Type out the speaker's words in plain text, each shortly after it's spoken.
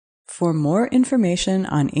For more information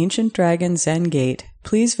on Ancient Dragon Zen Gate,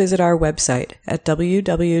 please visit our website at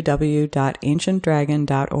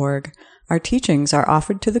www.ancientdragon.org. Our teachings are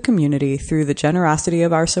offered to the community through the generosity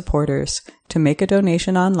of our supporters. To make a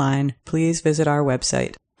donation online, please visit our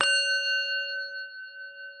website.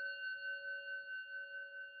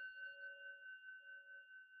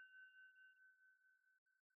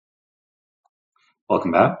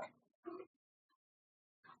 Welcome back.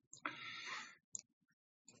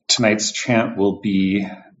 Tonight's chant will be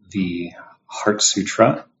the Heart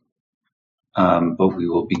Sutra, but we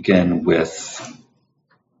will begin with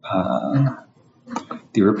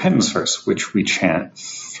the repentance verse, which we chant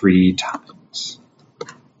 3 times.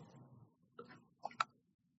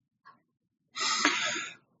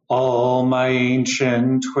 All my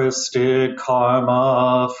ancient twisted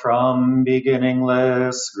karma from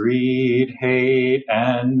beginningless greed, hate,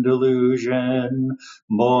 and delusion,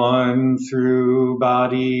 born through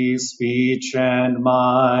body, speech, and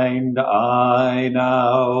mind, I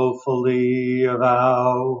now fully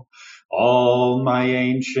avow. All my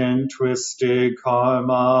ancient twisted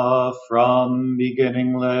karma from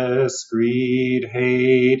beginningless greed,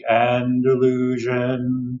 hate, and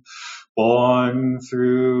delusion, born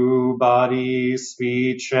through body,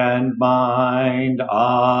 speech, and mind,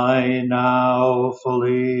 I now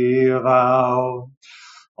fully avow.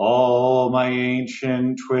 All my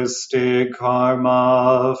ancient twisted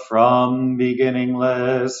karma from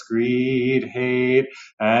beginningless greed, hate,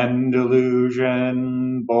 and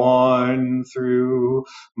delusion, born through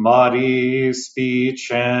body,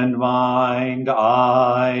 speech, and mind,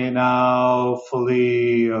 I now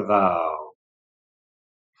fully avow.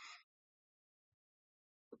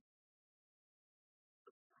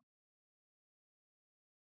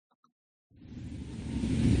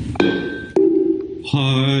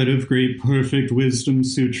 Heart of Great Perfect Wisdom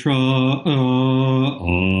Sutra.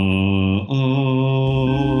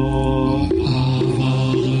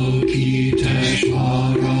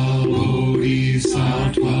 Avalokiteshvara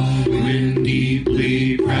Bodhisattva, when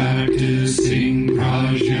deeply practicing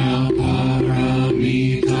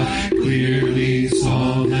Prajnaparamita, clearly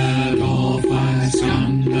saw that all 5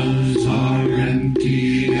 skandhas are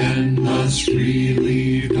empty and thus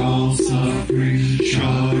relieved all suffering.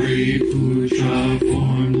 Shariputra,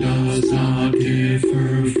 form does not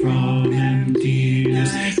differ from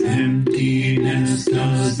emptiness. Emptiness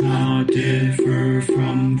does not differ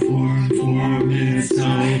from form. Form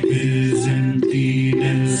itself is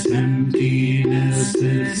emptiness. Emptiness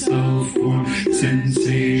itself form.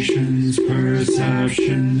 Sensations,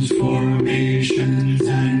 perceptions, formations,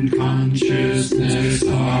 and consciousness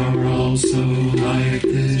are also like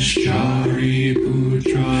this.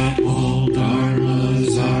 Shariputra, all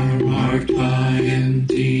dharmas are marked by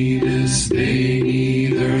emptiness. They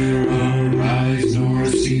neither arise nor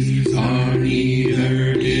cease, are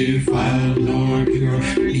neither defiled nor pure,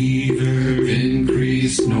 neither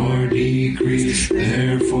increase nor decrease.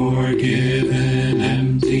 Therefore, given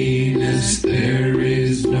emptiness, there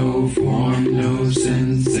is no form, no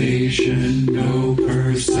sensation, no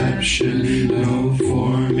perception, no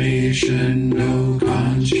formation, no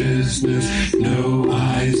consciousness, no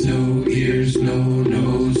eyes, no ears, no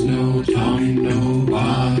nose, no tongue, no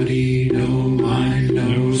body, no mind,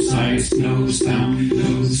 no sight, no sound,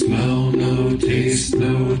 no smell, no taste,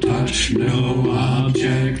 no touch, no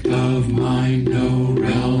object of mind, no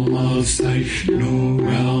realm of sight, no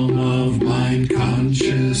realm of mind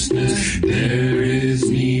consciousness. There is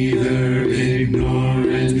neither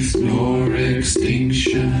ignorance nor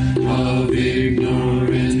extinction of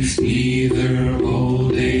ignorance, neither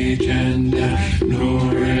old age and death,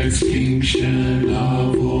 nor extinction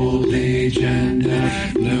of old age and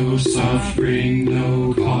death, no suffering,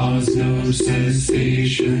 no cause, no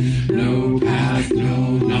cessation, no path,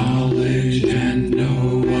 no knowledge, and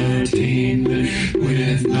no attainment,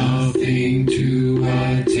 with nothing to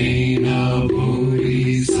attain. A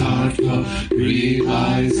bodhisattva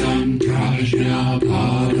relies on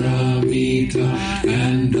prajnaparamita,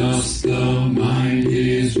 and thus the mind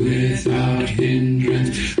is without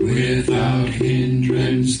hindrance. Without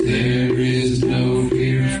hindrance there is no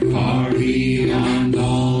fear. Far beyond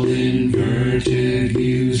all inverted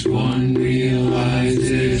views, one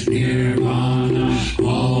realizes nirvana.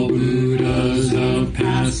 All Buddhas of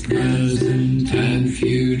past, present, and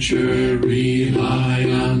future rely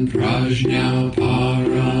on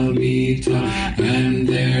prajnaparamita, and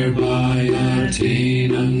thereby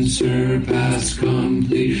attain unsurpassed has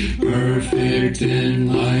complete, perfect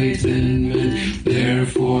enlightenment.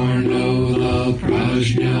 Therefore know the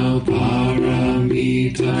prajna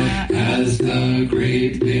paramita as the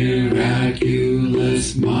great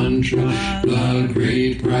miraculous mantra, the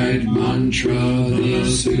great bright mantra, the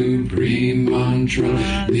supreme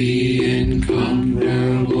mantra, the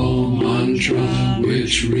incomparable mantra,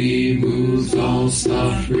 which removes all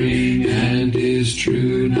suffering and is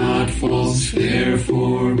true, not false.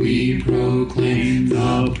 Therefore we proclaim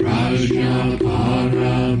the prajna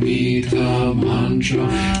paramita mantra,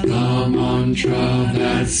 the mantra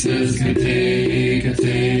that says Gate,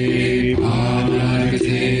 Gate, Pada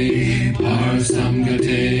Gate, Parsam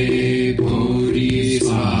Gate,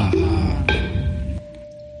 Bodhisattva.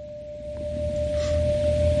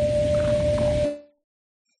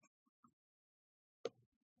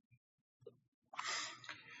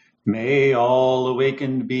 May all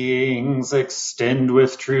awakened beings extend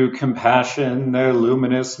with true compassion their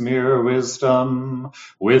luminous mirror wisdom.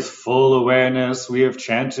 With full awareness, we have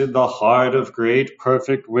chanted the Heart of Great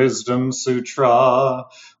Perfect Wisdom Sutra.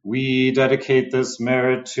 We dedicate this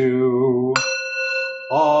merit to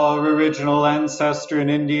our original ancestor in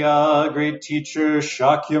India, great teacher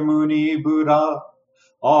Shakyamuni Buddha.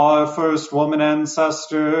 Our first woman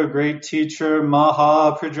ancestor, great teacher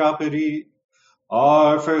Maha Prajapati.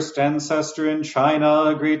 Our first ancestor in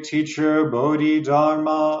China, great teacher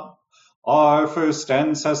Bodhidharma. Our first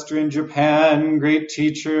ancestor in Japan, great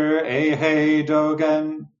teacher Eihei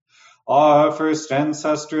Dogen. Our first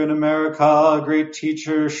ancestor in America, great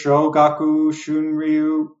teacher Shogaku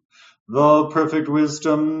Shunryu. The perfect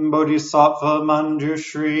wisdom Bodhisattva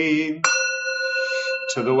Manjushri.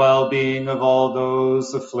 To the well-being of all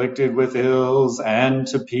those afflicted with ills, and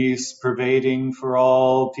to peace pervading for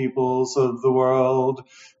all peoples of the world.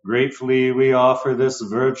 Gratefully we offer this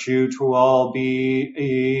virtue to all beings.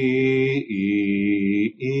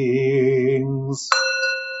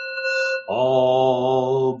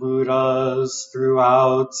 All Buddhas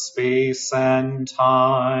throughout space and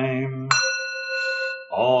time.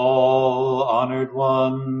 All honored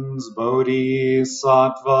ones,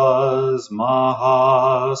 bodhisattvas,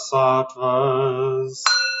 mahasattvas,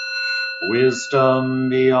 wisdom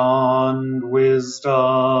beyond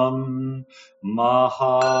wisdom,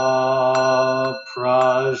 mahaprajna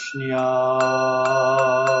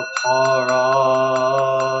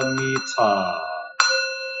paramita.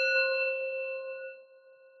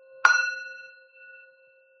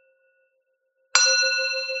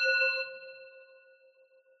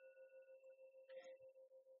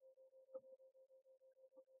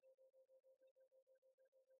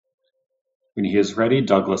 When he is ready,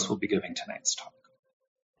 Douglas will be giving tonight's talk.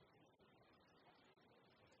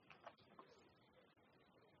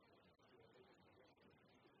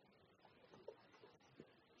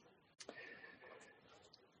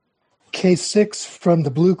 Case 6 from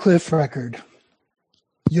the Blue Cliff Record.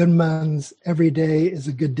 Yunman's Every Day is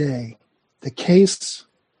a Good Day. The case,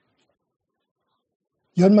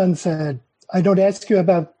 Yunman said, I don't ask you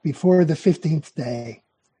about before the 15th day.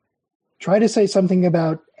 Try to say something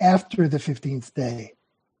about after the 15th day.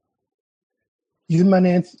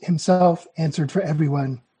 Yunman himself answered for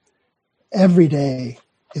everyone, every day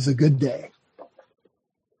is a good day.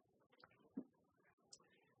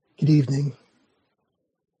 Good evening.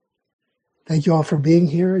 Thank you all for being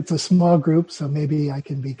here. It's a small group, so maybe I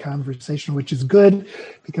can be conversational, which is good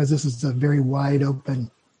because this is a very wide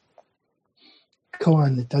open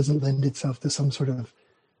koan that doesn't lend itself to some sort of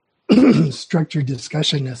structured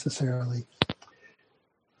discussion necessarily.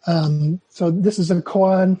 So this is a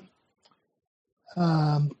koan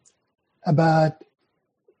about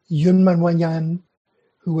Yunman Wanyan,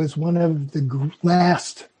 who was one of the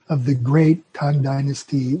last of the great Tang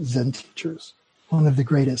Dynasty Zen teachers, one of the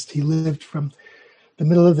greatest. He lived from the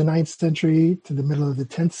middle of the 9th century to the middle of the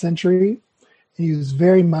 10th century. And he was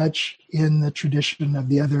very much in the tradition of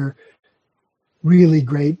the other really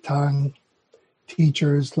great Tang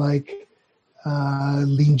teachers like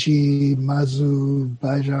Linji, Mazu,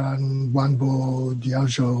 Baijan, Wangbo,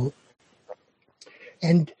 Diaozhou.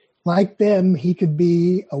 And like them, he could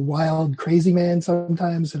be a wild, crazy man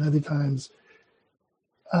sometimes, and other times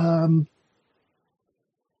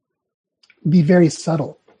be very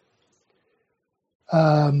subtle.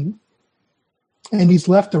 And he's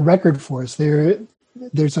left a record for us.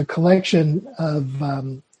 There's a collection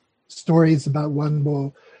of stories about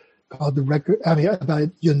Wangbo called about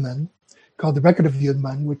Yunman, called The Record of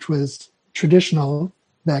Yunman, which was traditional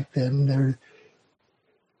back then. There are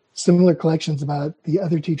similar collections about the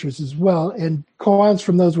other teachers as well, and koans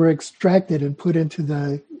from those were extracted and put into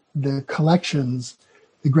the collections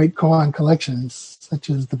the great koan collections, such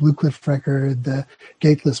as the Blue Cliff Record, the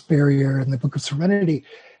Gateless Barrier, and the Book of Serenity.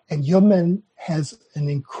 And Yunmen has an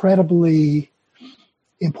incredibly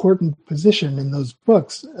important position in those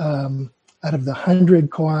books. Out of the 100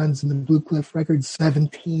 koans in the Blue Cliff Record,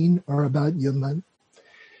 17 are about Yunmen.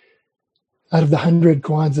 Out of the 100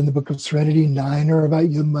 koans in the Book of Serenity, 9 are about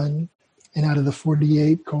Yunmen. And out of the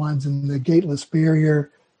 48 koans in the Gateless Barrier,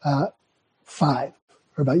 5 are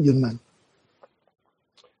about Yunmen.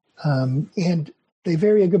 And they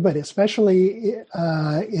vary a good bit, especially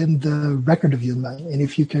in the Record of Yunmen. And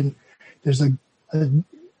if you can, there's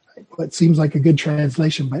what seems like a good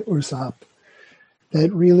translation by Ursop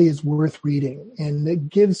that really is worth reading. And it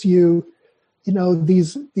gives you,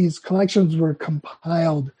 these collections were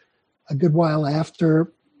compiled a good while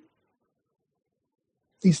after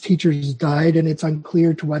these teachers died, and it's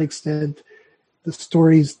unclear to what extent the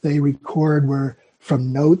stories they record were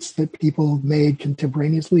from notes that people made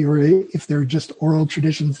contemporaneously, or if they're just oral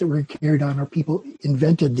traditions that were carried on, or people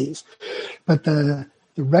invented these. But the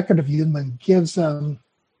Record of Yunmen gives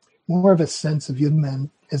more of a sense of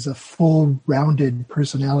Yunmen as a full, rounded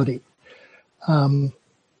personality.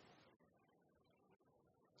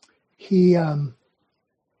 He,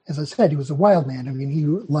 as I said, he was a wild man. I mean, he,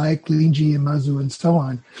 like Linji and Mazu and so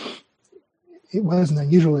on, it wasn't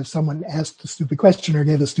unusual if someone asked a stupid question or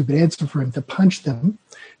gave a stupid answer for him to punch them,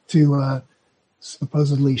 to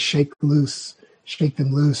supposedly shake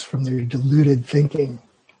them loose from their deluded thinking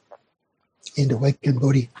and awaken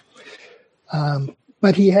Bodhi.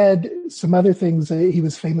 But he had some other things that he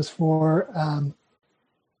was famous for.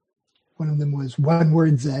 One of them was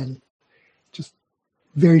one-word Zen, just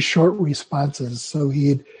very short responses. So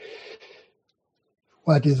he'd,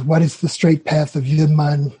 what is the straight path of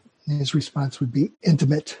Yunmen? And his response would be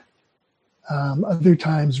intimate. Other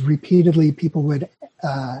times, repeatedly, people would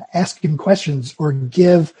ask him questions or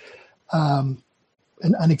give an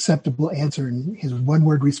unacceptable answer, and his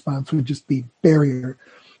one-word response would just be barrier.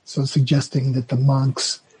 So suggesting that the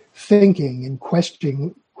monk's thinking and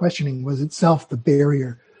questioning was itself the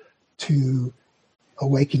barrier to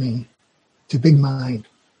awakening, to big mind.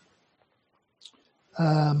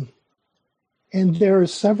 And there are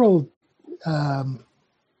several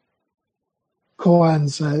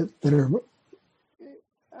koans that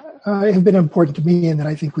have been important to me and that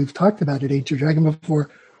I think we've talked about at Ancient Dragon before.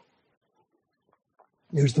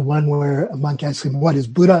 There's the one where a monk asks him, "What is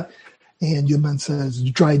Buddha?" And Yunmen says,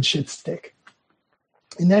 "Dried shit stick."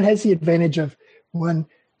 And that has the advantage of, one,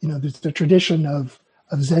 there's the tradition of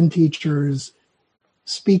Zen teachers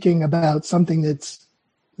speaking about something that's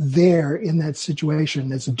there in that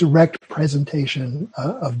situation as a direct presentation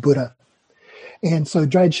of Buddha. And so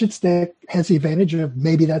dried shit stick has the advantage of,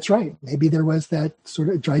 maybe that's right. Maybe there was that sort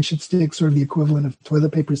of dried shit stick, sort of the equivalent of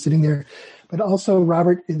toilet paper sitting there. But also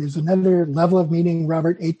there's another level of meaning.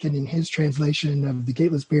 Robert Aitken, in his translation of The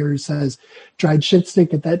Gateless Barrier, says dried shit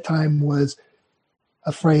stick at that time was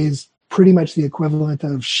a phrase pretty much the equivalent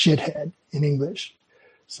of shithead in English.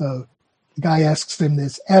 So the guy asks him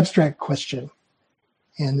this abstract question,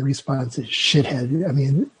 and the response is shithead. I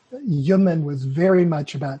mean, Yunmen was very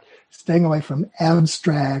much about staying away from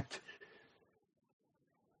abstract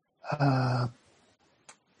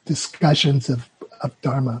discussions of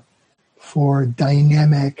Dharma for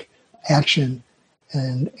dynamic action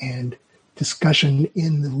and discussion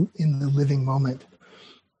in the living moment.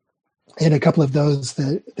 And a couple of those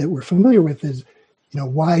that we're familiar with is,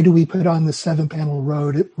 why do we put on the 7-panel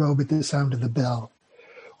robe at the sound of the bell?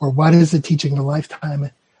 Or what is the teaching of a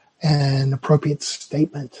lifetime? An appropriate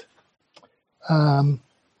statement. But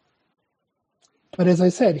as I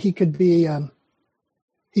said, he could be a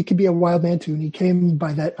wild man too, and he came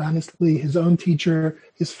by that honestly. His own teacher,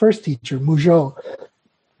 his first teacher, Muzhou,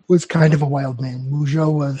 was kind of a wild man.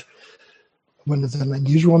 Muzhou was an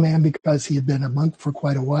unusual man because he had been a monk for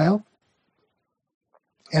quite a while.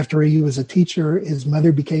 After he was a teacher, his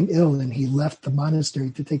mother became ill, and he left the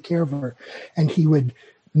monastery to take care of her. And he would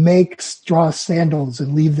make straw sandals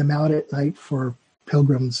and leave them out at night for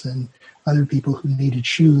pilgrims and other people who needed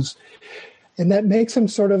shoes. And that makes him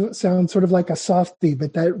sound sort of like a softy,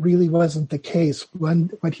 but that really wasn't the case.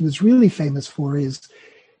 What he was really famous for is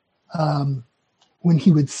when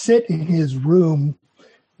he would sit in his room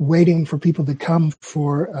waiting for people to come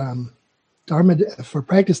for Dharma, for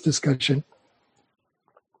practice discussion.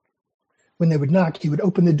 When they would knock, he would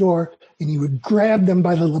open the door and he would grab them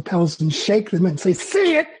by the lapels and shake them and say,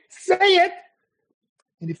 "Say it, say it."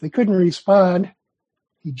 And if they couldn't respond,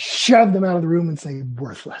 he'd shove them out of the room and say,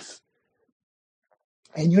 "Worthless."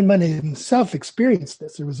 And Yunmen himself experienced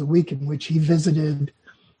this. There was a week in which he visited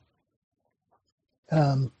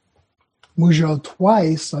Muzhou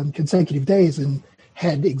twice on consecutive days and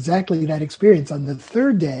had exactly that experience. On the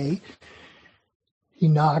third day, he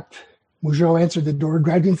knocked. Muzhou answered the door,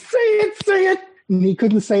 grabbed him, say it. And he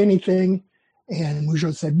couldn't say anything. And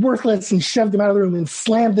Muzhou said, worthless, and shoved him out of the room and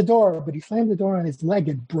slammed the door. But he slammed the door on his leg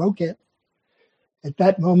and broke it. At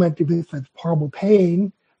that moment, with a horrible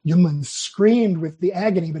pain, Yunmen screamed with the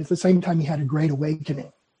agony, but at the same time, he had a great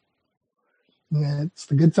awakening. And it's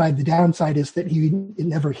the good side. The downside is that it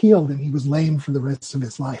never healed, and he was lame for the rest of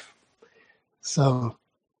his life. So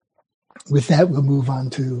with that, we'll move on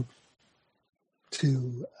to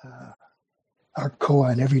our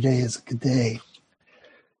koan, every day is a good day.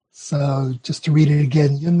 So just to read it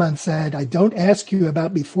again, Yunmen said, I don't ask you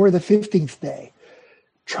about before the 15th day.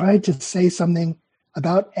 Try to say something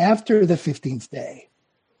about after the 15th day.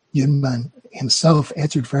 Yunmen himself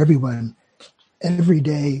answered for everyone, every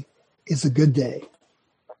day is a good day.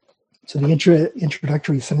 So the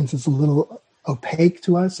introductory sentence is a little opaque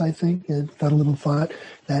to us, I think. That a little thought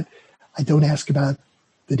that I don't ask about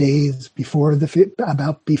the days before the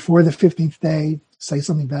 15th day, say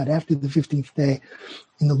something about after the 15th day.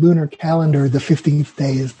 In the lunar calendar, the 15th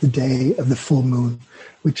day is the day of the full moon,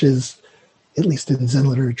 which is, at least in Zen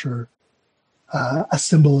literature, a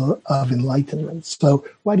symbol of enlightenment. So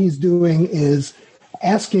what he's doing is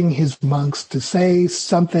asking his monks to say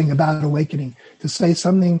something about awakening, to say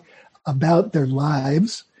something about their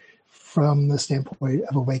lives from the standpoint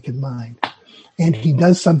of awakened mind. And he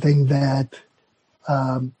does something that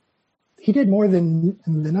he did more than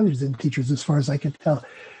other Zen teachers, as far as I can tell.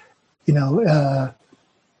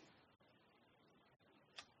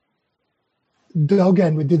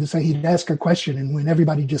 Dogen would do the same. He'd ask a question, and when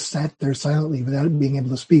everybody just sat there silently without being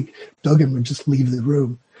able to speak, Dogen would just leave the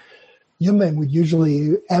room. Yunmen would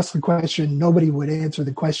usually ask the question, nobody would answer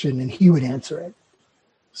the question, and he would answer it.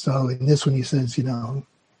 So in this one, he says,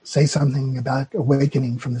 say something about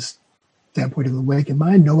awakening from the standpoint of the awakened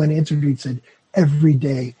mind. No one answered. He said, every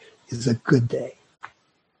day is a good day.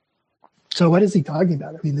 So what is he talking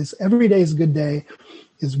about? I mean, this every day is a good day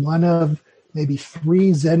is one of maybe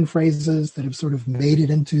 3 Zen phrases that have sort of made it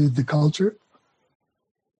into the culture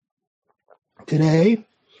today,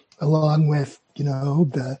 along with,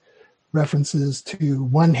 the references to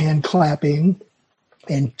one hand clapping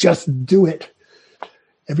and just do it.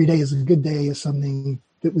 Every day is a good day is something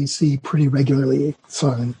that we see pretty regularly. It's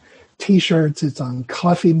on T-shirts, it's on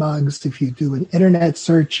coffee mugs. If you do an internet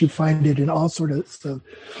search, you find it in all sorts of stuff.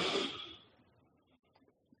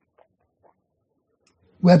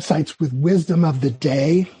 Websites with wisdom of the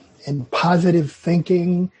day and positive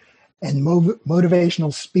thinking and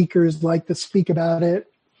motivational speakers like to speak about it.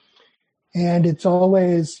 And it's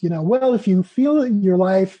always, if you feel that your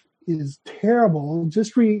life is terrible,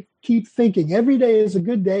 just keep thinking every day is a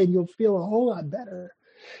good day and you'll feel a whole lot better.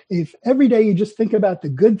 If every day you just think about the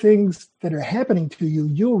good things that are happening to you,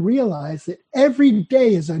 you'll realize that every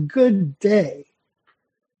day is a good day.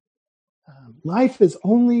 Life is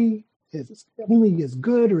only as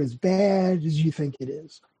good or as bad as you think it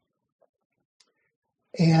is.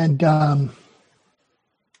 And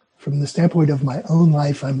from the standpoint of my own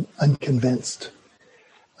life, I'm unconvinced.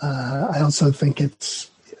 I also think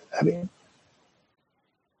that's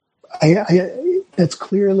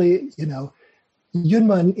clearly,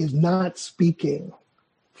 Yunmen is not speaking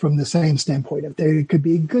from the same standpoint. If there could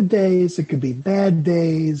be good days, it could be bad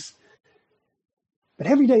days, but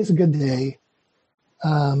every day is a good day.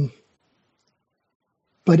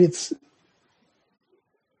 But it's,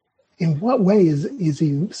 in what way is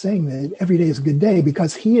he saying that every day is a good day?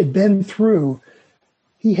 Because he had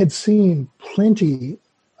seen plenty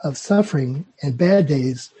of suffering and bad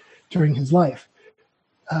days during his life.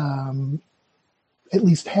 At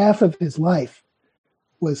least half of his life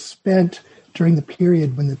was spent during the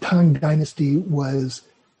period when the Tang Dynasty was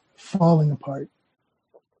falling apart,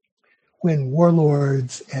 when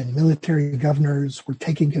warlords and military governors were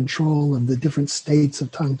taking control of the different states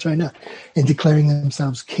of Tang China and declaring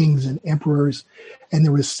themselves kings and emperors. And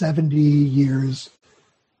there was 70 years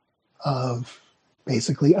of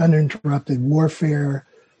basically uninterrupted warfare,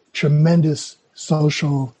 tremendous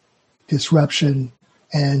social disruption,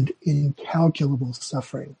 and incalculable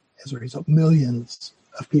suffering. As a result, millions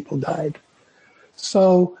of people died.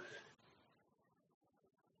 So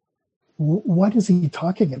what is he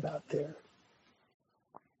talking about there?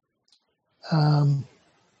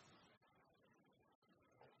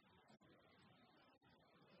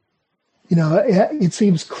 It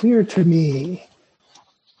seems clear to me,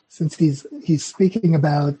 since he's speaking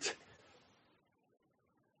about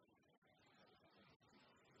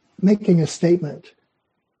making a statement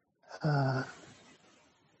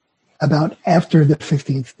about after the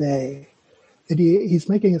 15th day, that he's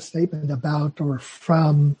making a statement about or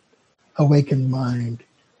from awakened mind.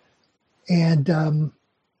 And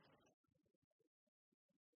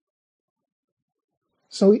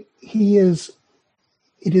so he's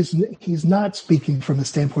not speaking from the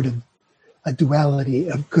standpoint of a duality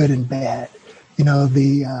of good and bad.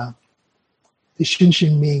 The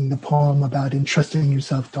Shinshin Ming, the poem about entrusting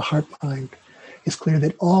yourself to heart mind, is clear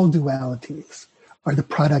that all dualities are the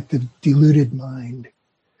product of deluded mind.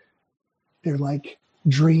 They're like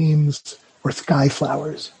dreams or sky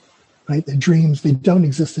flowers, right? The dreams, they don't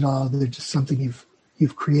exist at all. They're just something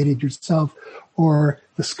you've created yourself. Or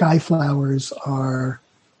the sky flowers are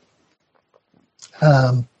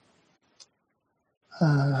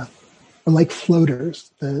like floaters,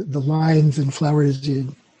 the lines and flowers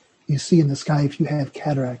you see in the sky if you have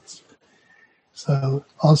cataracts. So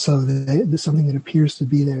also there's something that appears to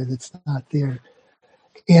be there that's not there.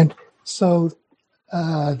 And so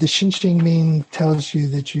the Shinshin Ming tells you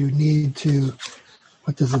that you need to,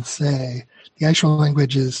 what does it say? The actual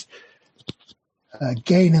language is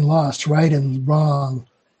gain and loss, right and wrong.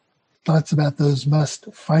 Thoughts about those must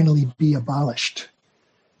finally be abolished.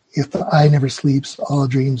 If the eye never sleeps, all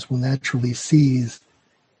dreams will naturally cease.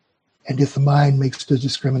 And if the mind makes no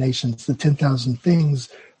discriminations, the 10,000 things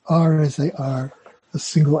are as they are, a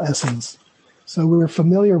single essence. So we're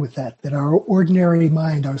familiar with that our ordinary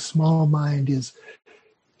mind, our small mind is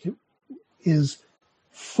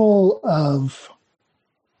full of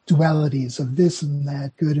dualities of this and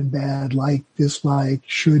that, good and bad, like, dislike,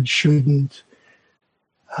 should, shouldn't,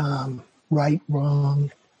 right,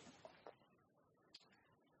 wrong.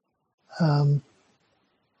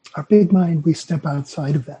 Our big mind, we step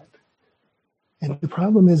outside of that. And the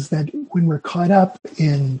problem is that when we're caught up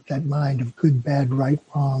in that mind of good, bad, right,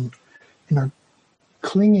 wrong, and are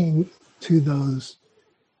clinging to those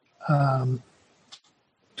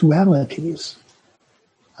dualities,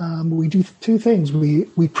 we do two things.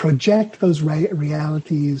 We project those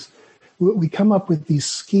realities. We come up with these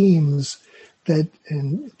schemes that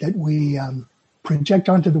we project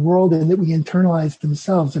onto the world and that we internalize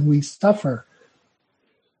themselves, and we suffer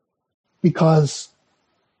because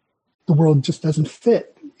the world just doesn't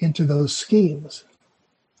fit into those schemes.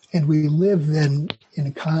 And we live then in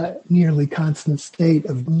a nearly constant state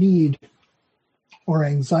of need or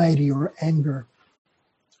anxiety or anger.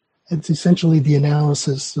 It's essentially the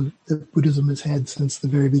analysis that Buddhism has had since the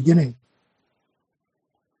very beginning.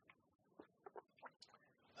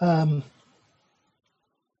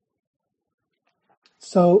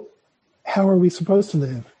 So how are we supposed to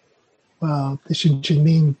live? Well, the Shinshin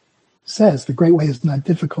Ming says the great way is not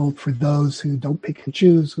difficult for those who don't pick and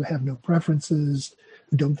choose, who have no preferences,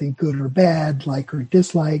 who don't think good or bad, like or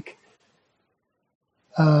dislike.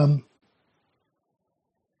 How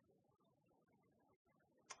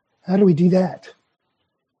do we do that?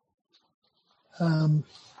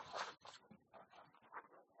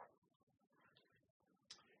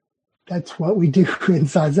 That's what we do in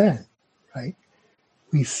Zazen, right?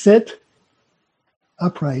 We sit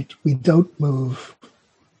upright, we don't move,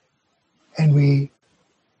 and we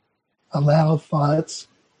allow thoughts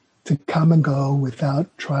to come and go without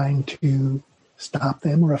trying to stop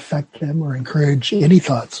them or affect them or encourage any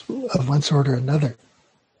thoughts of one sort or another.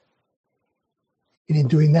 And in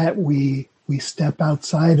doing that, we step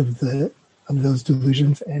outside of those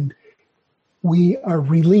delusions, and we are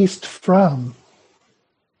released from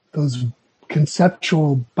those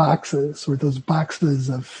conceptual boxes, or those boxes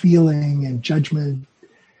of feeling and judgment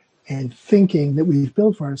and thinking that we've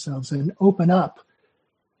built for ourselves, and open up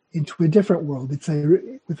into a different world. It's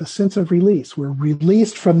with a sense of release. We're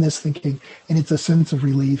released from this thinking, and it's a sense of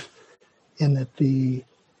relief in that the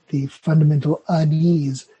fundamental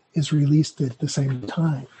unease is released at the same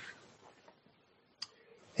time.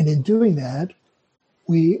 And in doing that,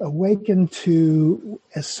 we awaken to,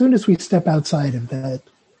 as soon as we step outside of that,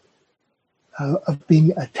 of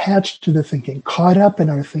being attached to the thinking, caught up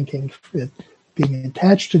in our thinking, being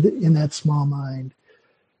attached to in that small mind,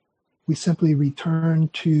 we simply return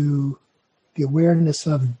to the awareness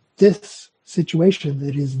of this situation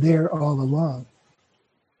that is there all along.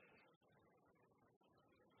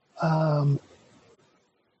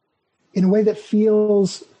 In a way that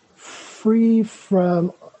feels free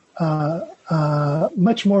from,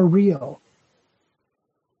 much more real,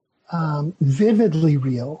 vividly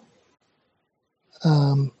real,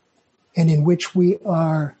 and in which we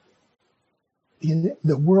are,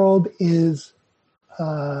 the world is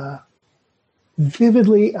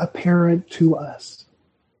vividly apparent to us,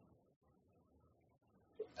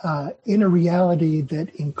 in a reality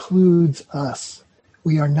that includes us.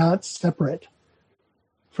 We are not separate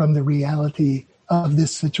from the reality of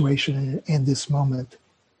this situation and this moment.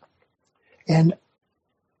 And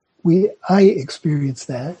I experience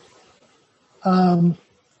that.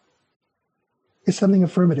 It's something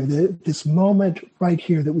affirmative. This moment right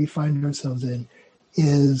here that we find ourselves in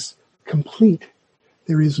is complete.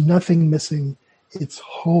 There is nothing missing. It's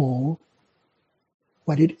whole.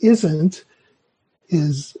 What it isn't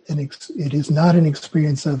is it is not an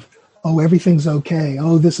experience of, oh, everything's okay.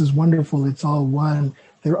 Oh, this is wonderful. It's all one.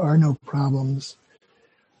 There are no problems.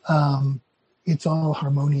 It's all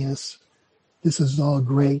harmonious. This is all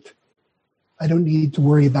great. I don't need to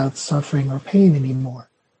worry about suffering or pain anymore.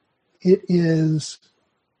 It is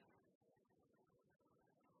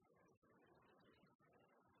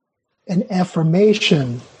an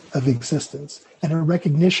affirmation of existence and a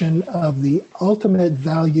recognition of the ultimate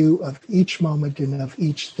value of each moment and of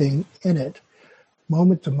each thing in it,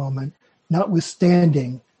 moment to moment,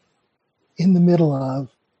 notwithstanding in the middle of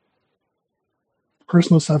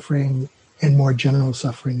personal suffering and more general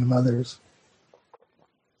suffering of others.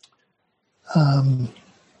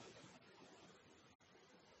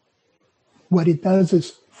 What it does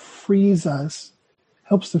is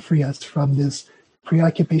helps to free us from this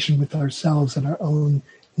preoccupation with ourselves and our own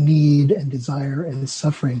need and desire and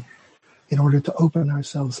suffering in order to open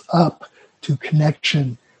ourselves up to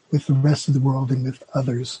connection with the rest of the world and with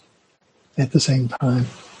others at the same time.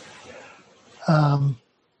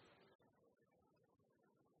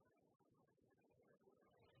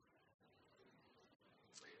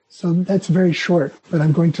 So that's very short, but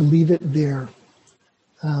I'm going to leave it there.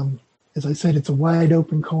 As I said, it's a wide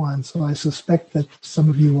open koan, so I suspect that some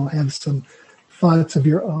of you will have some thoughts of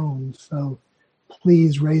your own. So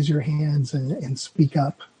please raise your hands and speak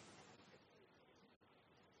up.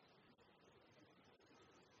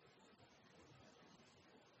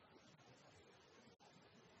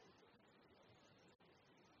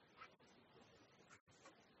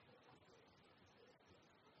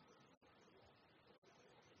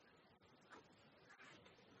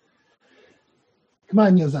 Come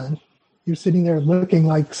on, Yozan. You're sitting there looking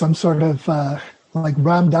like some sort of, like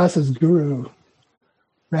Ram Dass's guru,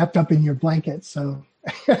 wrapped up in your blanket. So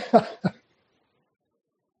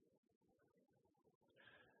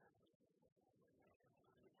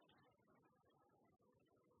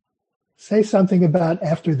say something about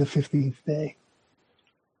after the 15th day.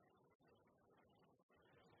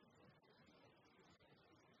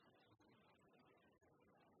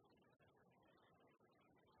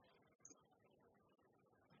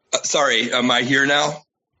 Sorry, am I here now?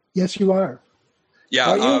 Yes, you are.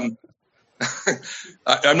 Yeah, I'm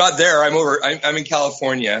not there. I'm in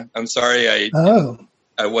California. I'm sorry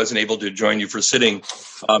I wasn't able to join you for sitting.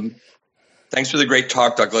 Thanks for the great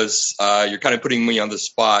talk, Douglas. You're kind of putting me on the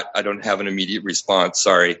spot. I don't have an immediate response.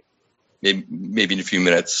 Sorry. Maybe in a few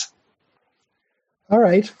minutes. All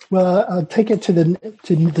right. Well, I'll take it to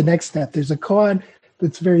the next step. There's a koan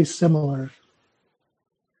that's very similar.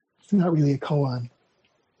 It's not really a koan.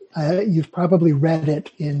 You've probably read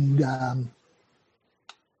it in,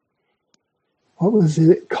 what was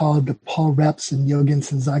it called? The Paul Reps and Yogin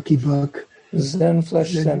Senzaki book. Zen Flesh,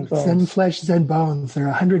 Zen Bones. Zen Flesh, Zen Bones. There are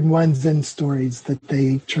 101 Zen stories that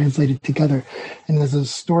they translated together. And there's a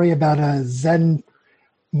story about a Zen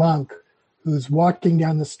monk who's walking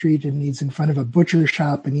down the street and he's in front of a butcher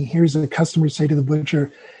shop and he hears a customer say to the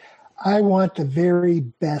butcher, "I want the very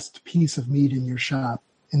best piece of meat in your shop."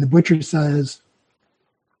 And the butcher says,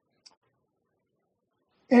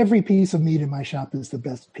 "Every piece of meat in my shop is the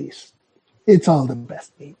best piece. It's all the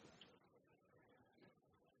best meat."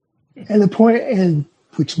 And the point,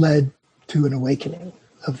 which led to an awakening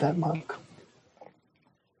of that monk.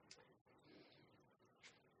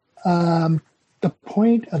 The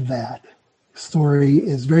point of that story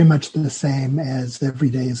is very much the same as Every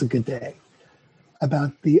Day is a Good Day,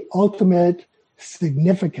 about the ultimate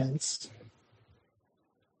significance,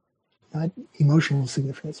 not emotional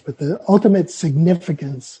significance, but the ultimate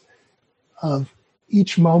significance of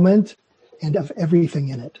each moment and of everything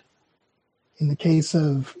in it. In the case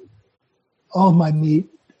of my meat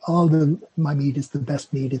is the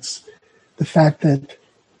best meat. It's the fact that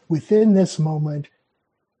within this moment,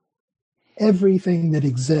 everything that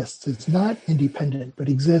exists is not independent, but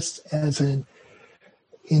exists as an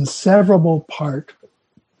inseparable part,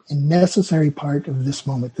 a necessary part of this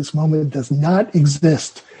moment. This moment does not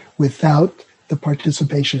exist without the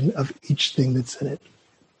participation of each thing that's in it.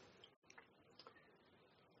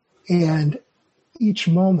 And each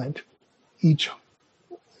moment,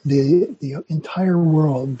 the entire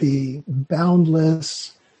world, the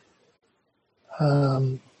boundless,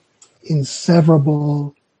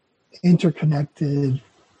 inseparable, interconnected,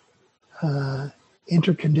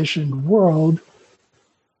 interconditioned world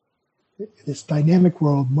this dynamic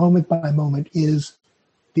world, moment by moment, is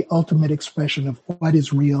the ultimate expression of what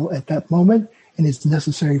is real at that moment and is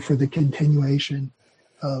necessary for the continuation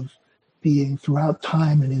of being throughout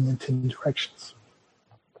time and in the 10 directions.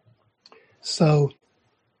 So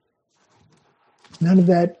none of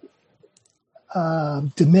that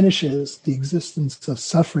diminishes the existence of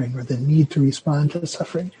suffering or the need to respond to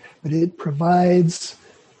suffering, but it provides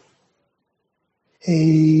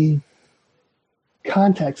a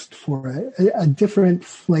context for it, a different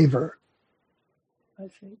flavor, I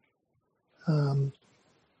think,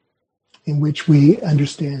 in which we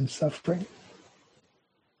understand suffering.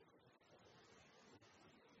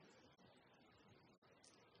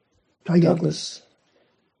 Douglas,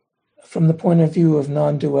 from the point of view of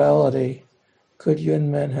non-duality, could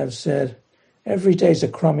Yunmen have said, every day's a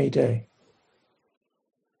crummy day?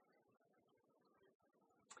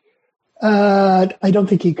 I don't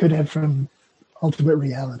think he could have from ultimate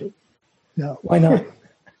reality. No. Why not?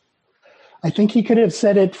 I think he could have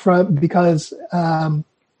said it because I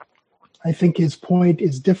think his point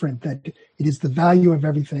is different, that it is the value of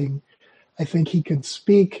everything. I think he could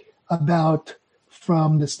speak about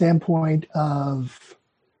from the standpoint of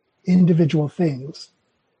individual things,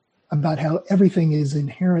 about how everything is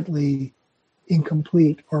inherently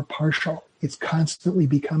incomplete or partial. It's constantly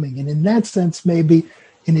becoming. And in that sense, maybe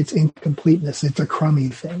in its incompleteness, it's a crummy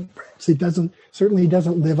thing. Perhaps it certainly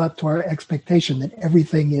doesn't live up to our expectation that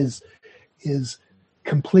everything is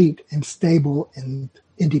complete and stable and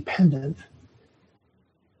independent.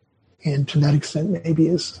 And to that extent, maybe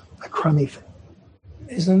is a crummy thing.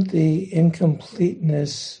 Isn't the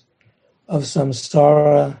incompleteness of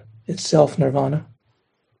samsara itself nirvana?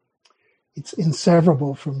 It's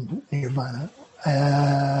inseparable from nirvana.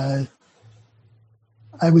 I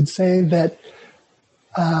would say that,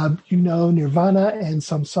 nirvana and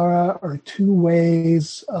samsara are two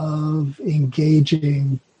ways of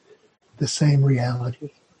engaging the same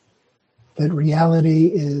reality. That reality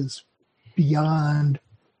is beyond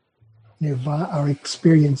nirvana, our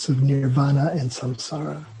experience of nirvana and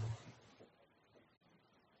samsara.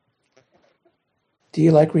 Do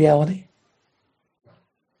you like reality?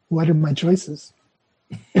 What are my choices?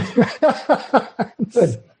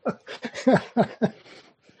 Good.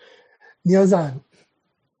 Nyozan.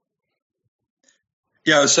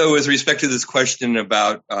 Yeah, so with respect to this question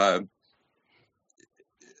about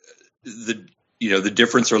the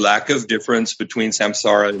difference or lack of difference between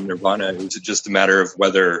samsara and nirvana, is it just a matter of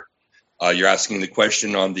whether you're asking the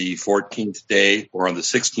question on the 14th day or on the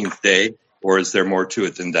 16th day, or is there more to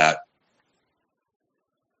it than that?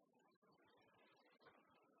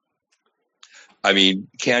 I mean,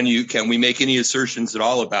 can we make any assertions at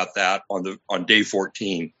all about that on day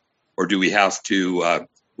 14, or do we have to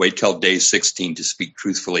wait till day 16 to speak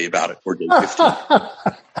truthfully about it, or day 15?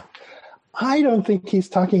 I don't think he's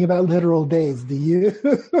talking about literal days. Do you?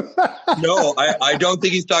 No, I don't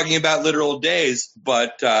think he's talking about literal days,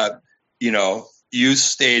 but you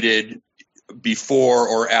stated before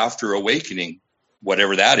or after awakening,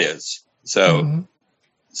 whatever that is. So.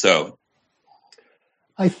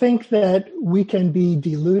 I think that we can be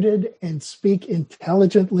deluded and speak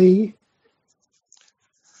intelligently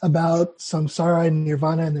about samsara and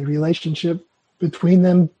nirvana and the relationship between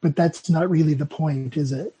them, but that's not really the point,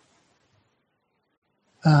 is it?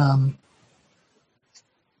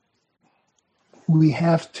 We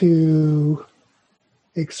have to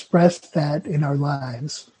express that in our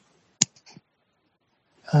lives.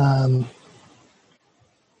 I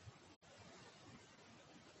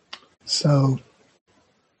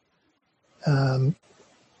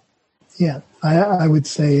would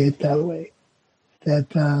say it that way.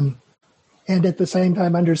 That and at the same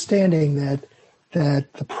time understanding that the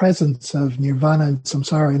presence of nirvana and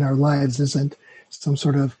samsara in our lives isn't some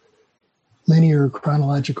sort of linear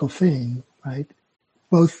chronological thing, right?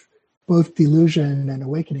 Both delusion and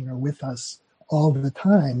awakening are with us all the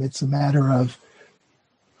time. It's a matter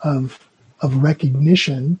of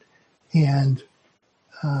recognition and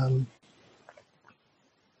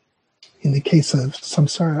in the case of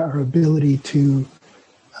samsara, our ability to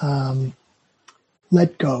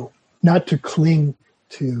let go, not to cling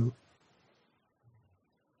to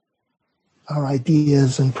our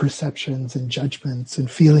ideas and perceptions and judgments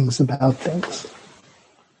and feelings about things.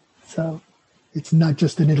 So it's not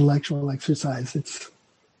just an intellectual exercise. It's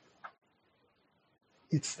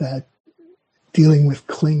that dealing with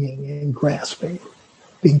clinging and grasping,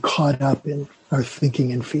 being caught up in our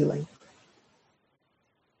thinking and feeling.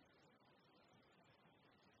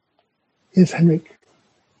 Yes, Henrik.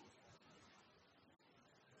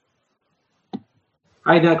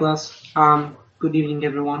 Hi, Douglas. Good evening,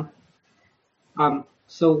 everyone.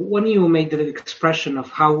 So when you made the expression of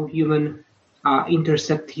how human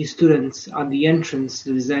intercept his students at the entrance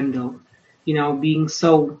to the Zendo, being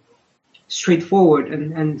so straightforward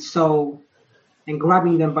and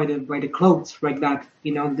grabbing them by the clothes like that,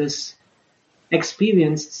 this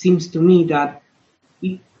experience seems to me that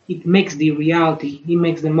it makes the reality, it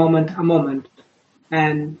makes the moment a moment.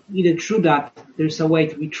 And either through that, there's a way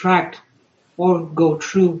to retract or go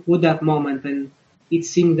through with that moment. And it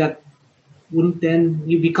seems that then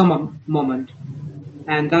you become a moment.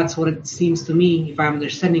 And that's what it seems to me, if I'm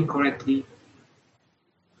understanding correctly.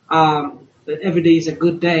 That every day is a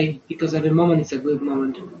good day because every moment is a good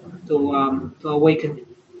moment to awaken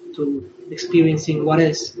to experiencing what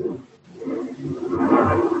is.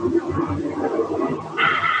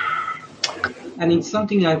 And it's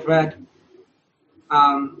something I've read.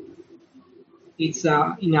 It's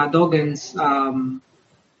in Dogen's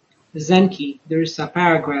Zenki. There's a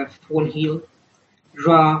paragraph when he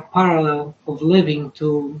draw a parallel of living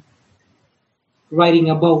to riding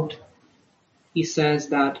a boat. He says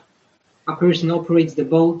that a person operates a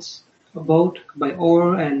boat by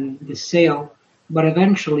oar and the sail, but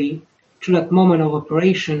eventually, through that moment of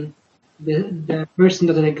operation, the person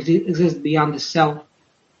doesn't exist beyond the self,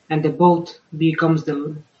 and the boat becomes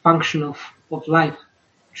the function of life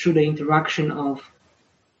through the interaction of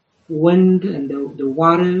wind and the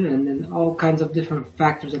water and then all kinds of different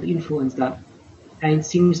factors that influence that. And it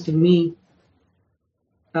seems to me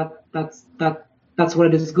that that's what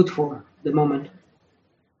it is good for, the moment.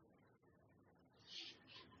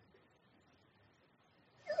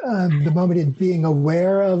 The moment in being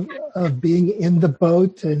aware of being in the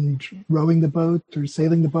boat and rowing the boat or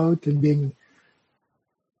sailing the boat and being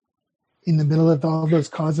in the middle of all those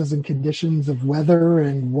causes and conditions of weather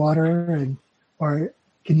and water, or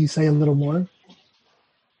can you say a little more?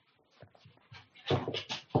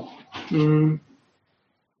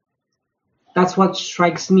 That's what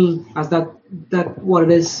strikes me as that what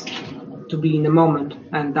it is to be in the moment,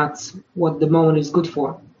 and that's what the moment is good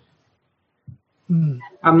for.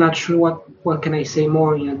 I'm not sure what can I say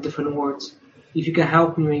more in different words. If you can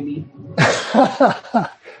help me, maybe. Well,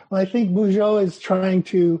 I think Bujo is trying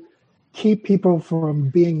to keep people from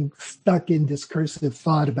being stuck in discursive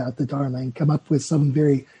thought about the Dharma and come up with some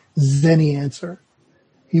very Zen-y answer.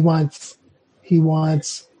 He wants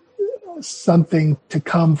something to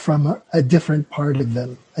come from a different part of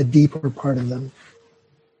them, a deeper part of them.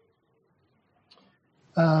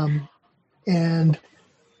 And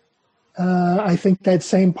I think that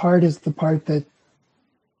same part is the part that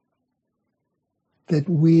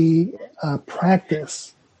we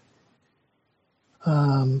practice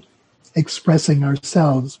expressing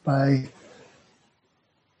ourselves by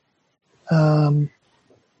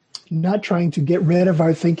not trying to get rid of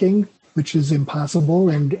our thinking, which is impossible,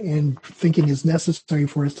 and thinking is necessary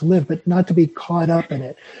for us to live, but not to be caught up in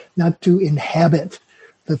it, not to inhabit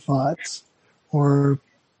the thoughts, or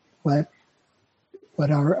what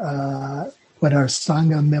our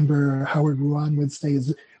Sangha member Howard Ruan would say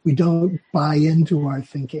is we don't buy into our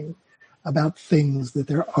thinking about things, that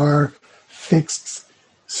there are fixed,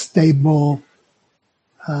 stable,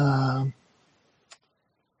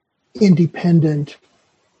 independent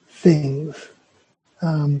things.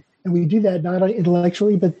 And we do that not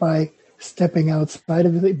intellectually, but by stepping outside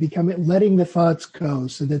of it, letting the thoughts go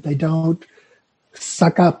so that they don't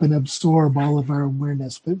suck up and absorb all of our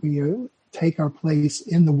awareness, but we take our place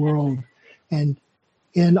in the world and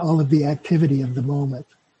in all of the activity of the moment.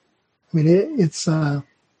 I mean, it's not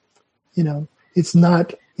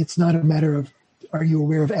a matter of, are you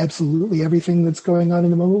aware of absolutely everything that's going on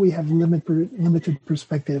in the moment? We have limited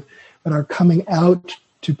perspective, but our coming out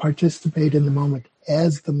to participate in the moment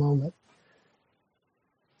as the moment,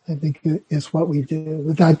 I think, is what we do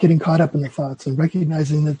without getting caught up in the thoughts and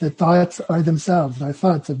recognizing that the thoughts are themselves, our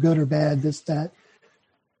thoughts of good or bad, this, that,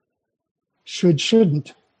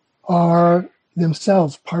 shouldn't, are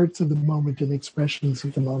themselves parts of the moment and expressions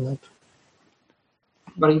of the moment.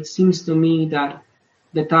 But it seems to me that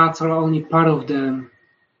the thoughts are only part of the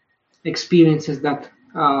experiences that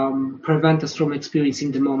prevent us from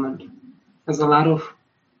experiencing the moment. There's a lot of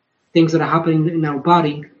things that are happening in our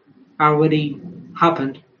body already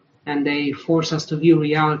happened, and they force us to view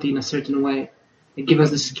reality in a certain way. They give us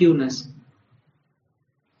the skewness.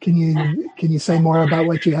 Can you say more about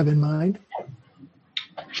what you have in mind?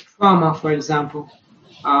 Trauma, for example,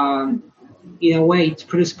 in a way, it's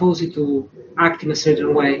predisposed you to act in a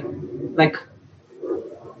certain way. Like,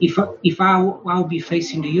 if I'll be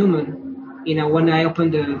facing the human, when I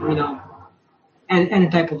open the, any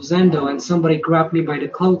type of Zendo, and somebody grabbed me by the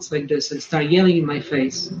clothes like this and start yelling in my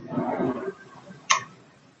face,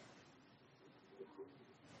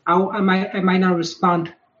 I might not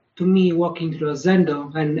respond to me walking through a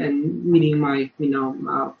zendo and meeting my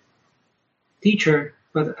teacher,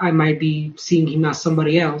 but I might be seeing him as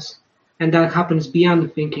somebody else, and that happens beyond the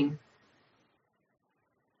thinking.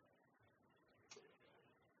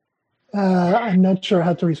 I'm not sure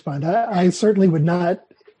how to respond. I certainly would not.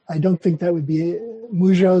 I don't think that would be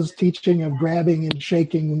Muzho's teaching of grabbing and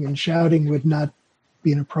shaking and shouting would not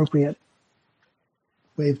be an appropriate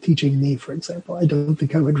way of teaching me, for example. I don't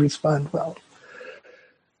think I would respond well.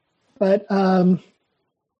 But and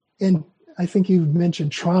I think you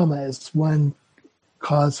mentioned trauma as one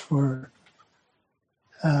cause for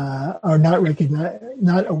or not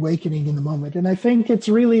awakening in the moment. And I think it's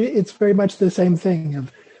very much the same thing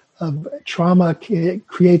of trauma. It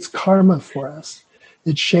creates karma for us.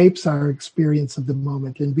 It shapes our experience of the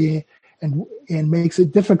moment and makes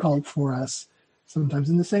it difficult for us sometimes,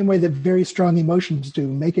 in the same way that very strong emotions do,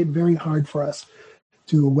 make it very hard for us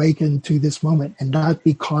to awaken to this moment and not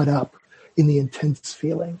be caught up in the intense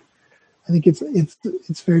feeling. I think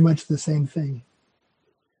it's very much the same thing.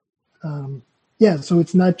 So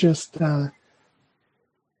it's not just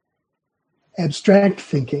abstract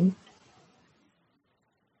thinking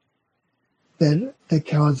that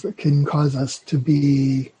can cause us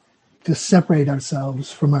to separate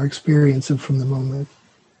ourselves from our experience and from the moment.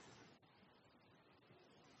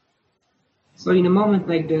 So in a moment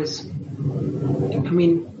like this, I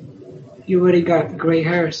mean, you already got gray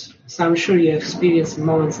hairs, so I'm sure you experienced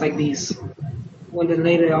moments like these. When then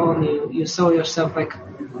later on you saw yourself like,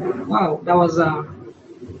 wow, that was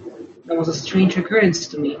a strange occurrence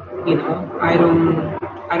to me. I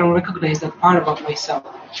don't recognize that part about myself.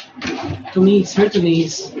 To me, it certainly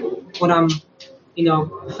is when I'm,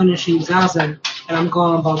 finishing Zazen and I'm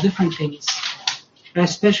going about different things, and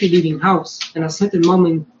especially leaving house. And at a certain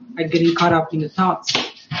moment, I'm getting caught up in the thoughts,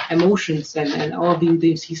 emotions, and all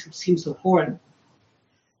these things seem so foreign.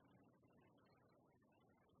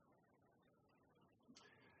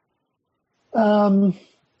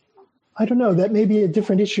 I don't know. That may be a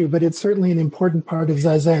different issue, but it's certainly an important part of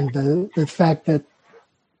Zazen. The fact that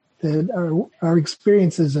our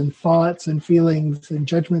experiences and thoughts and feelings and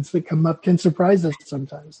judgments that come up can surprise us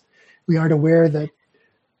sometimes. We aren't aware that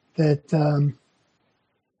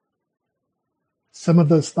some of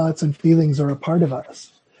those thoughts and feelings are a part of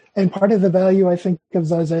us. And part of the value, I think, of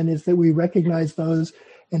Zazen is that we recognize those,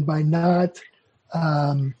 and by not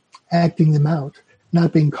acting them out,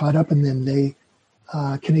 not being caught up in them, they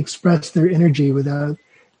can express their energy without,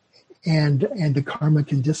 and the karma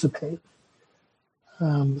can dissipate.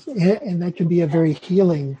 And that can be a very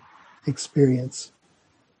healing experience.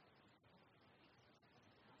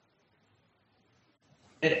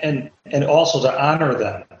 And also to honor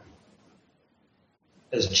them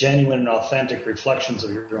as genuine and authentic reflections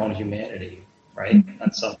of your own humanity, right?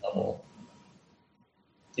 On some level.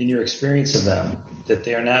 In your experience of them, that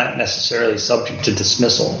they are not necessarily subject to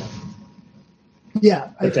dismissal. Yeah.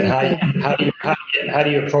 But then how do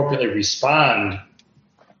you appropriately respond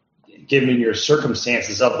given your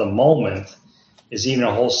circumstances of the moment is even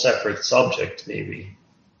a whole separate subject, maybe.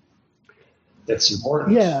 That's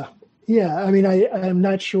important. Yeah. I mean, I'm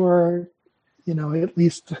not sure, at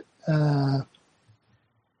least the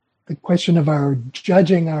question of our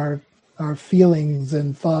judging our feelings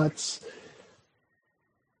and thoughts,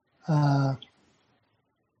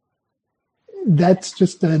 that's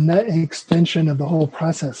just an extension of the whole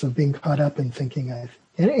process of being caught up in thinking.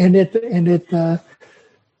 And it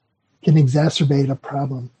can exacerbate a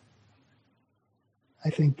problem, I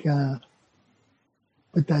think.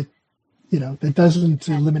 But that doesn't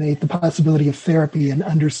eliminate the possibility of therapy and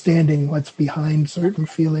understanding what's behind certain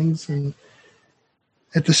feelings, and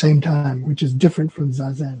at the same time, which is different from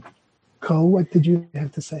Zazen. Ko, what did you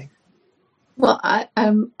have to say? Well,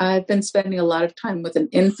 I've been spending a lot of time with an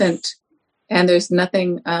infant, and there's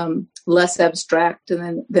nothing less abstract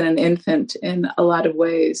than an infant in a lot of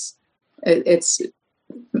ways. And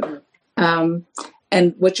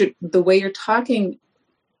the way you're talking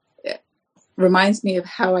reminds me of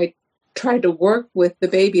how I try to work with the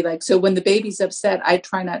baby. Like, so when the baby's upset, I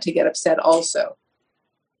try not to get upset also.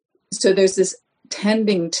 So there's this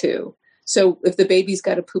tending to. So if the baby's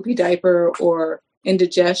got a poopy diaper or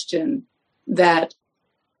indigestion, that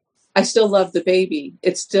I still love the baby.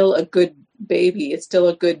 It's still a good baby. It's still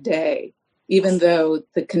a good day, even though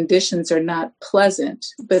the conditions are not pleasant,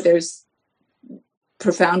 but there's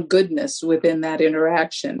profound goodness within that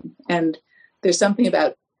interaction. And there's something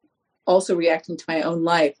about also reacting to my own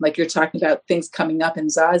life. Like you're talking about things coming up in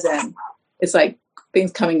Zazen. It's like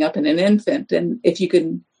things coming up in an infant. And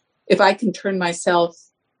if I can turn myself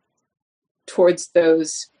towards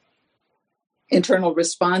those internal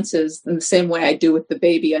responses in the same way I do with the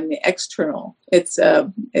baby on the external. It's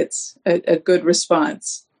a good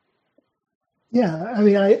response. Yeah, I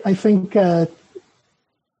mean, I think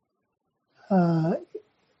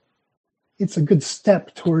it's a good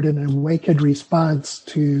step toward an awakened response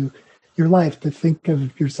to your life, to think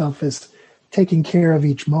of yourself as taking care of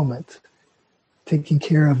each moment, taking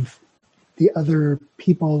care of the other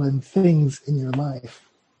people and things in your life.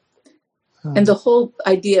 And the whole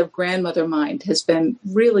idea of grandmother mind has been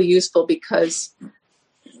really useful because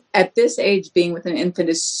at this age, being with an infant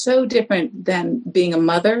is so different than being a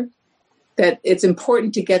mother that it's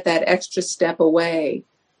important to get that extra step away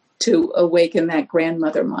to awaken that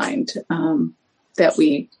grandmother mind that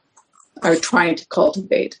we are trying to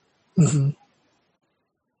cultivate. Mm-hmm.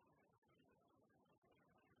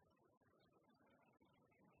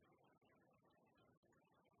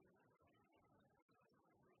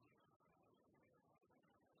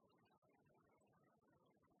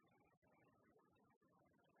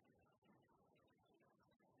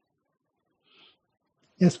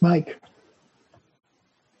 Yes, Mike.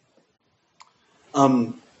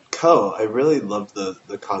 Co, I really love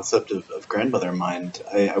the concept of grandmother mind.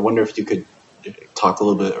 I wonder if you could talk a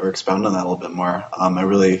little bit or expound on that a little bit more. I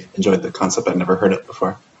really enjoyed the concept. I'd never heard it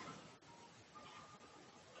before.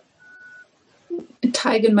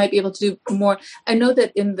 Tigan might be able to do more. I know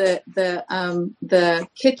that in the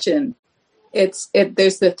kitchen,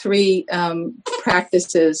 there's the three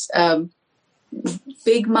practices: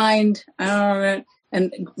 big mind,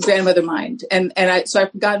 and grandmother mind, and I've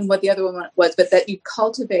forgotten what the other one was, but that you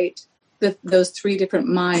cultivate those three different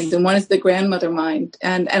minds, and one is the grandmother mind,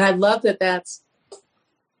 and I love that that's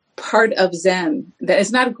part of Zen. That it's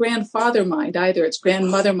not a grandfather mind either; it's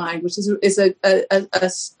grandmother mind, which is a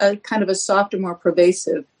kind of a softer, more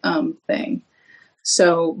pervasive thing.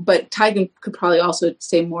 So, but Tigan could probably also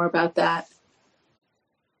say more about that.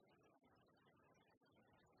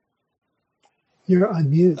 You're on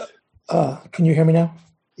mute. Can you hear me now?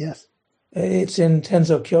 Yes. It's in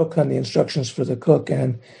Tenzo Kyokan, the instructions for the cook.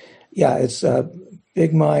 And yeah, it's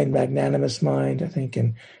big mind, magnanimous mind, I think,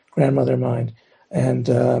 and grandmother mind. And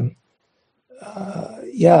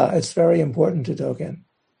yeah, it's very important to Dogen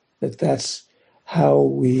that's how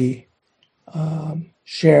we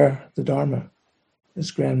share the Dharma,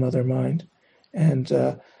 is grandmother mind. And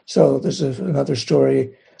so there's another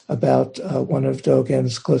story about one of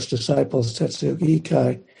Dogen's close disciples, Tetsugi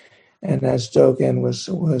Ikai. And as Dogen was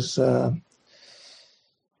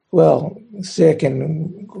sick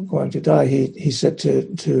and going to die, he said to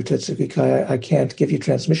Tetsugi Ikai, I can't give you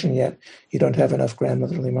transmission yet. You don't have enough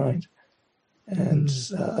grandmotherly mind. And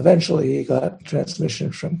eventually he got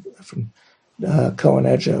transmission from Koen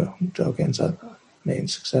Ejo, Dogen's main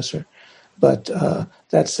successor. But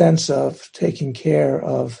that sense of taking care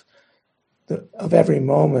of every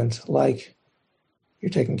moment like you're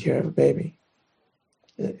taking care of a baby,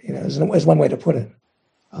 is one way to put it,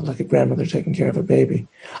 like a grandmother taking care of a baby.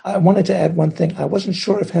 I wanted to add one thing. I wasn't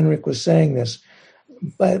sure if Henrik was saying this,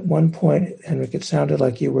 but at one point, Henrik, it sounded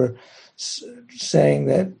like you were saying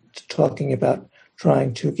that, talking about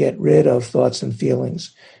trying to get rid of thoughts and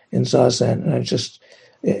feelings in Zazen. And I just,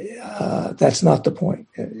 that's not the point,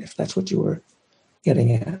 if that's what you were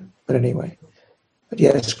getting at. But anyway, but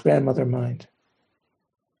yes, grandmother mind.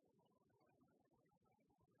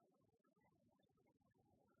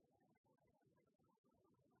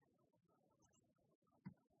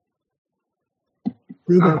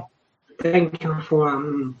 Ruben. Thank you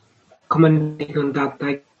for commenting on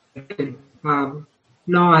that.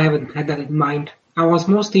 No, I haven't had that in mind. I was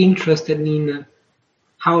mostly interested in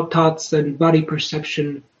how thoughts and body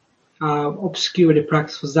perception obscure the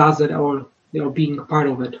practice of Zazen or being a part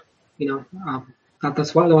of it. That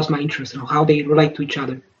was my interest, how they relate to each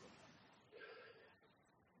other.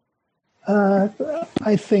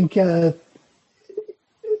 I think the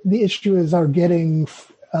issue is our getting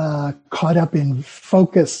caught up in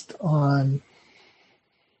focused on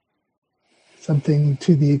something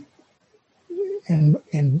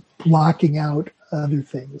and blocking out other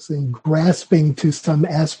things and grasping to some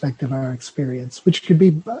aspect of our experience, which could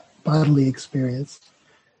be bodily experience.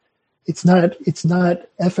 It's not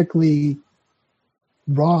ethically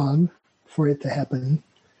wrong for it to happen,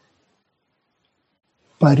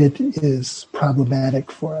 but it is problematic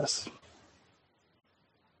for us.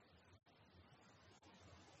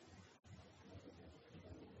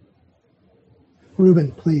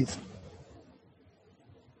 Ruben, please.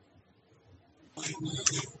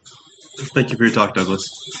 Thank you for your talk,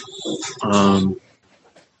 Douglas.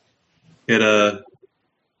 It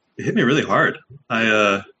hit me really hard.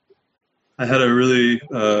 I had a really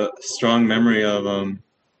strong memory of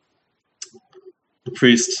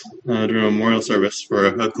priest during a memorial service for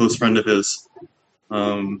a close friend of his,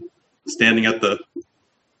 standing at the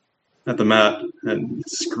mat and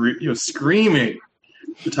screaming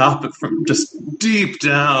the topic from just deep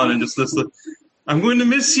down, and just this, I'm going to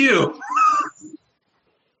miss you.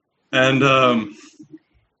 And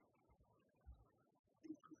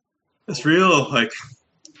this real, like,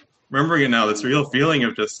 remembering it now, this real feeling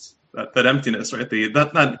of just that emptiness, right?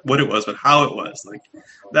 Not what it was, but how it was. Like,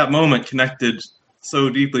 that moment connected so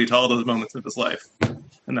deeply to all those moments of his life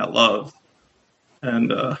and that love.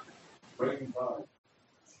 And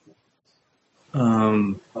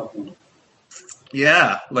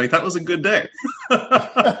yeah, like, that was a good day.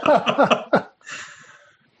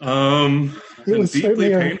 It was deeply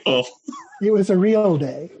painful. It was a real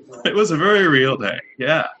day. It was a very real day.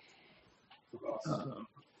 Yeah.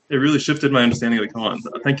 It really shifted my understanding of the koan.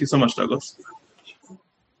 Thank you so much, Douglas.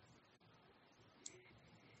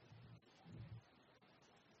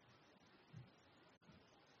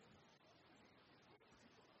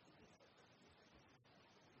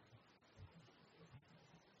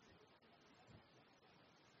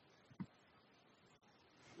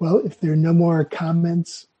 Well, if there are no more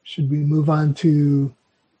comments, should we move on to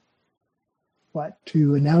what?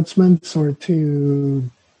 To announcements or to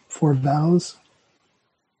for vows?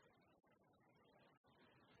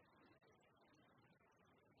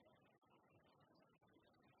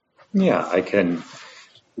 Yeah, I can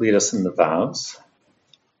lead us in the vows.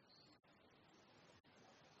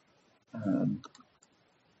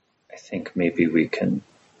 I think maybe we can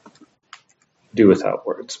do without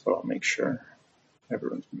words, but I'll make sure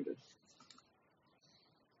everyone's muted.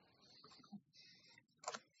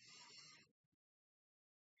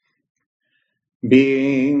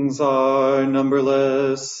 Beings are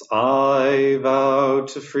numberless, I vow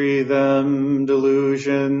to free them.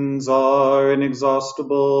 Delusions are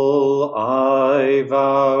inexhaustible, I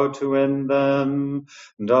vow to end them.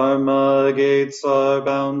 Dharma gates are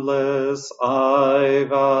boundless, I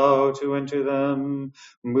vow to enter them.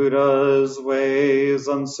 Buddha's ways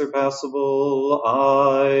unsurpassable,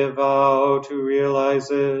 I vow to realize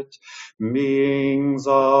it. Beings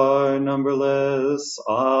are numberless,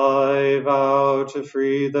 I vow to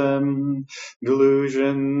free them.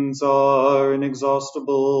 Delusions are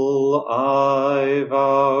inexhaustible, I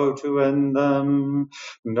vow to end them.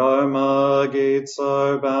 Dharma gates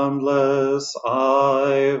are boundless,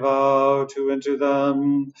 I vow to enter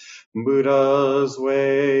them. Buddha's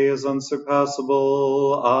way is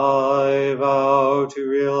unsurpassable, I vow to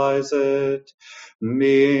realize it.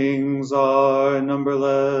 Beings are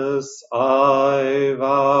numberless, I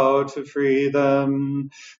vow to free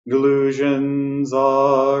them. Delusions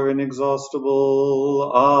are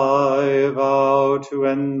inexhaustible, I vow to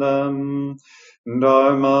end them.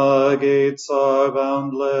 Dharma gates are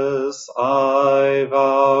boundless, I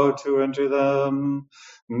vow to enter them.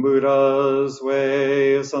 Buddha's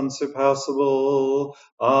way is unsurpassable,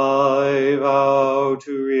 I vow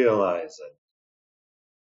to realize it.